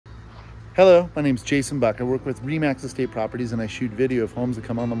Hello, my name is Jason Buck. I work with Remax Estate Properties and I shoot video of homes that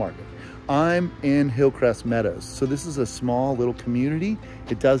come on the market. I'm in Hillcrest Meadows. So this is a small little community.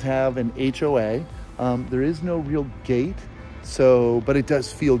 It does have an HOA. There is no real gate, but it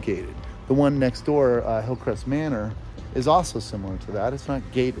does feel gated. The one next door, Hillcrest Manor, is also similar to that. It's not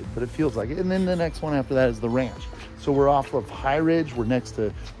gated, but it feels like it. And then the next one after that is the ranch. So we're off of High Ridge. We're next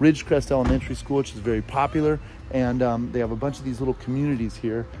to Ridgecrest Elementary School, which is very popular. And they have a bunch of these little communities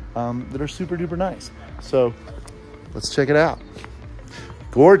here that are super duper nice. So let's check it out.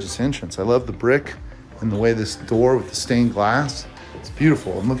 Gorgeous entrance. I love the brick and the way this door with the stained glass. It's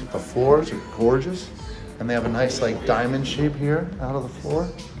beautiful. And look at the floors, are gorgeous. And they have a nice like diamond shape here out of the floor.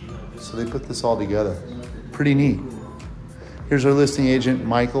 So they put this all together. Pretty neat. Here's our listing agent,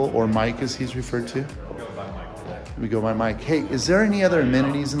 Michael, or Mike as he's referred to. We go by Mike. Hey, is there any other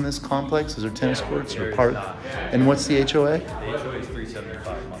amenities in this complex? Is there tennis courts or park? And what's the HOA? The HOA is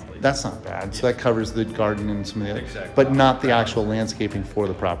 $375 monthly. That's not bad. So that covers the garden and some of the other, exactly. But not the actual landscaping for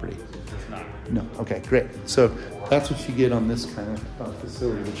the property. It's not. No. Okay, great. So that's what you get on this kind of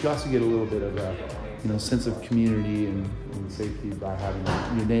facility. But you also get a little bit of a, sense of community and safety by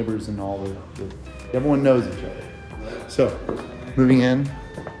having your neighbors and all the everyone knows each other. So moving in.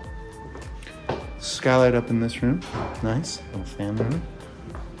 Skylight up in this room. Nice. Little family room.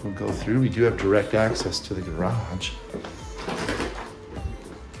 We'll go through. We do have direct access to the garage.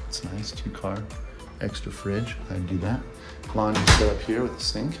 It's nice. 2-car. Extra fridge. I'd do that. Laundry set up here with the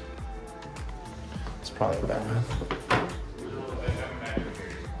sink. It's probably the bathroom.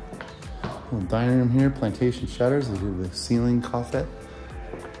 Little dining room here. Plantation shutters. They do the ceiling coffee.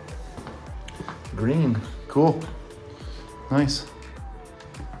 Green. Cool. Nice.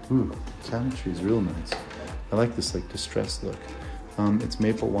 Ooh, cabinetry is real nice. I like this like distressed look. It's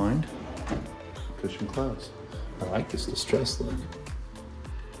maple lined, cushion clothes. I like this distressed look.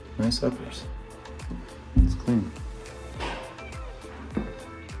 Nice uppers. It's clean.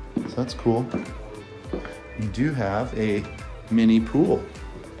 So that's cool. You do have a mini pool.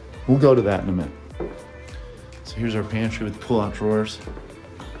 We'll go to that in a minute. So here's our pantry with pull-out drawers.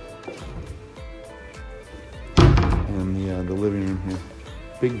 And the living room here.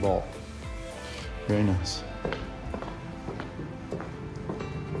 Big vault. Very nice.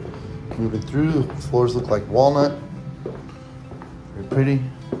 Moving through, the floors look like walnut. Very pretty.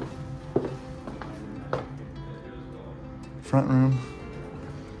 Front room.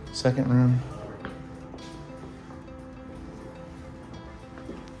 Second room.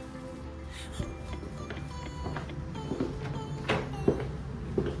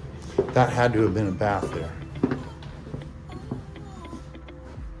 That had to have been a bath there.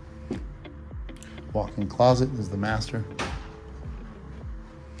 Walk-in closet is the master.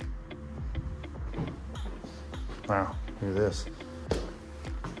 Wow, look at this.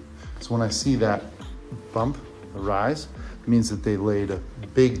 So when I see that bump, a rise, it means that they laid a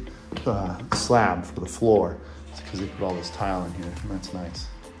big slab for the floor. It's because they put all this tile in here, and that's nice.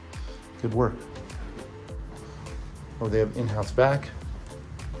 Good work. Oh, they have in-house back.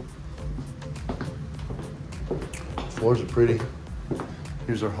 Floors are pretty.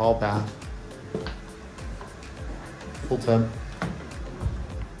 Here's our hall bath. Full tub.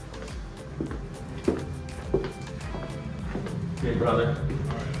 Okay, brother.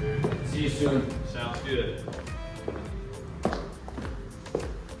 All right, dude. See you soon. Sounds good.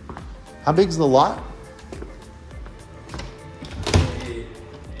 How big's the lot?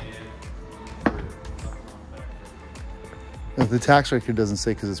 The tax record doesn't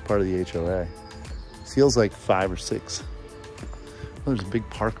say because it's part of the HOA. Feels like 5 or 6. Oh, there's a big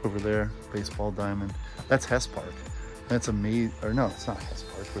park over there. Baseball diamond. That's Hess Park. That's amazing. Or no, it's not Hess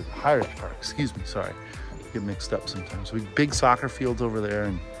Park. It's High Ridge Park. Excuse me. Sorry. Get mixed up sometimes. So big soccer fields over there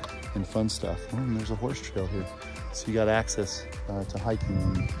and fun stuff. Oh, and there's a horse trail here. So you got access to hiking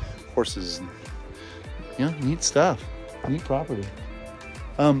and horses. And, neat stuff. Neat property.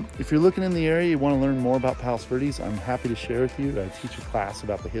 If you're looking in the area, you want to learn more about Palos Verdes, I'm happy to share with you. I teach a class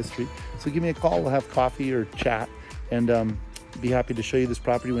about the history. So give me a call. We'll have coffee or chat and be happy to show you this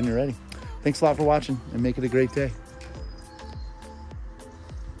property when you're ready. Thanks a lot for watching and make it a great day.